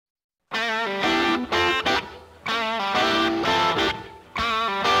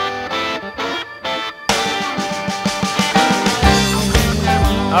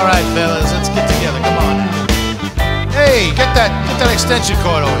that extension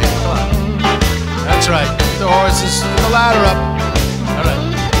cord over here. Come on. That's right. Get the horses. Get the ladder up. All right.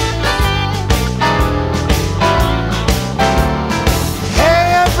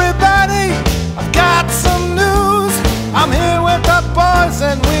 Hey everybody, I've got some news. I'm here with the boys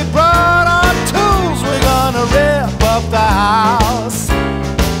and we brought our tools. We're gonna rip up the house.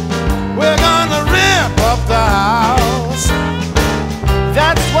 We're gonna rip up the house.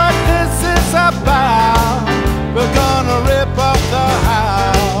 That's what this is about. We're gonna rip up the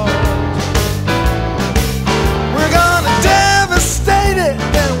house. We're gonna devastate it,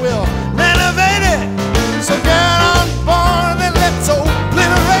 then we'll renovate it. So get on board and let's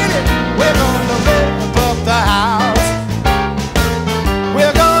obliterate it. We're gonna rip up the house.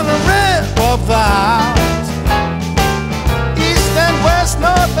 We're gonna rip up the house. East and west,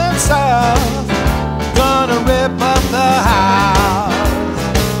 north and south. Gonna rip up the house.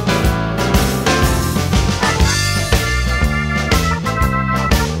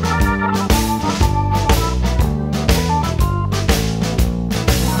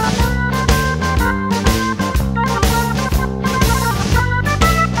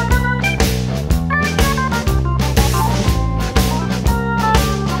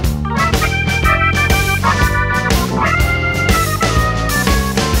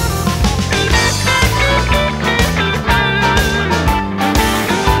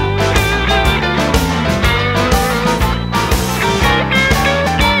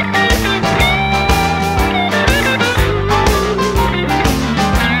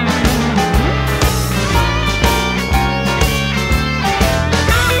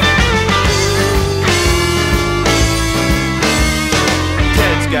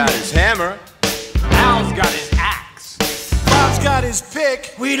 Al's got his axe. Bob's got his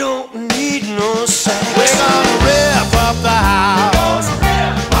pick. We don't need no sax. We're gonna rip up the house.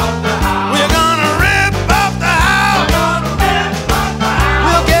 We're gonna rip up the house.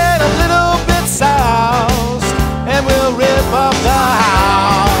 We'll get a little bit south and we'll rip up the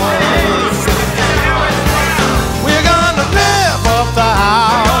house. We're gonna rip up the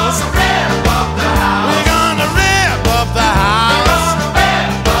house. We're gonna rip up the house.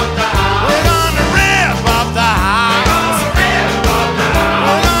 We're gonna rip up the house.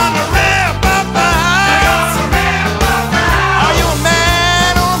 We're gonna rip up the house. Are you a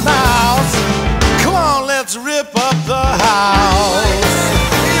man or a mouse? Come on, let's rip up the house.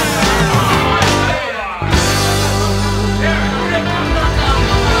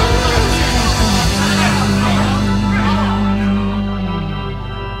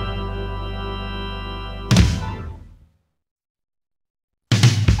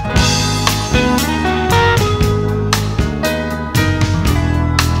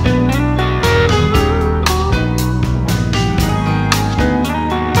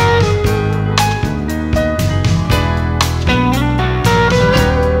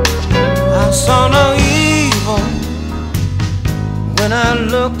 Saw no evil when I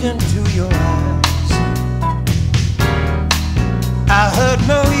looked into your eyes. I heard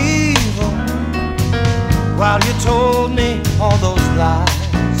no evil while you told me all those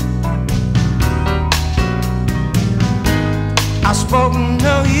lies. I spoke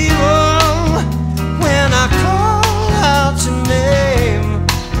no evil when I called out your name.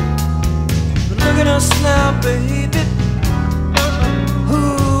 But look at us now, baby.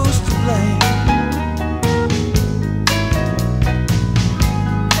 Who's to blame?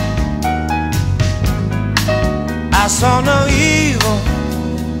 I saw no evil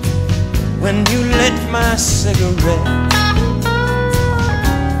when you lit my cigarette.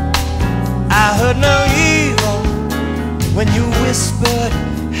 I heard no evil when you whispered,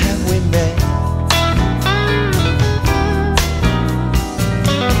 have we met?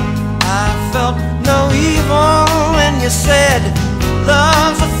 I felt no evil when you said,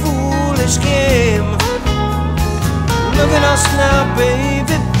 love's a foolish game. Look at us now,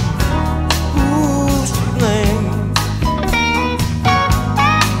 baby. Who's to blame?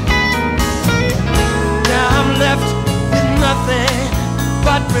 Left with nothing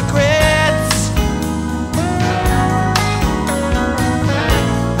but regrets.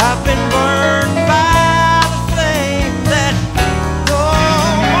 I've been burned by the flame that no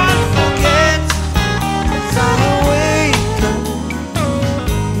one forgets. As I awaken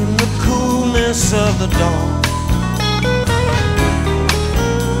in the coolness of the dawn,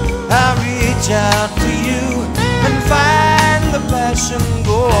 I reach out to you and find the passion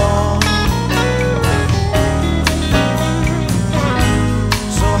go on.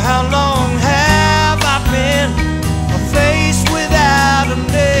 How long have I been a face without a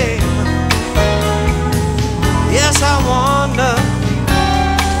name? Yes, I wonder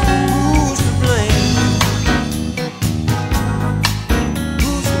who's to blame.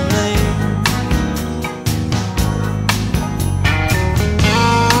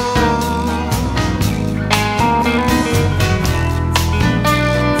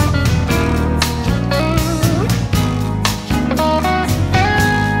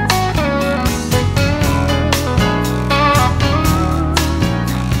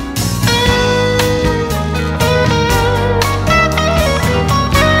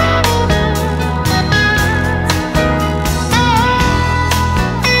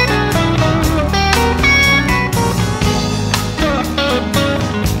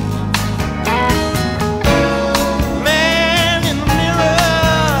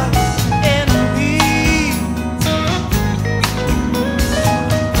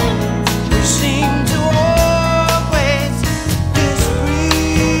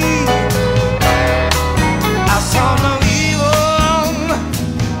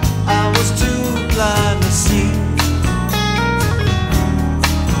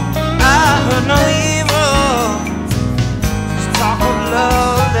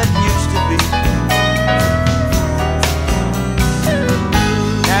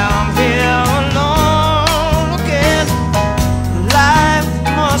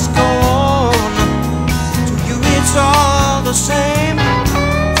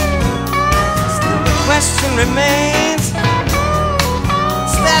 question remains.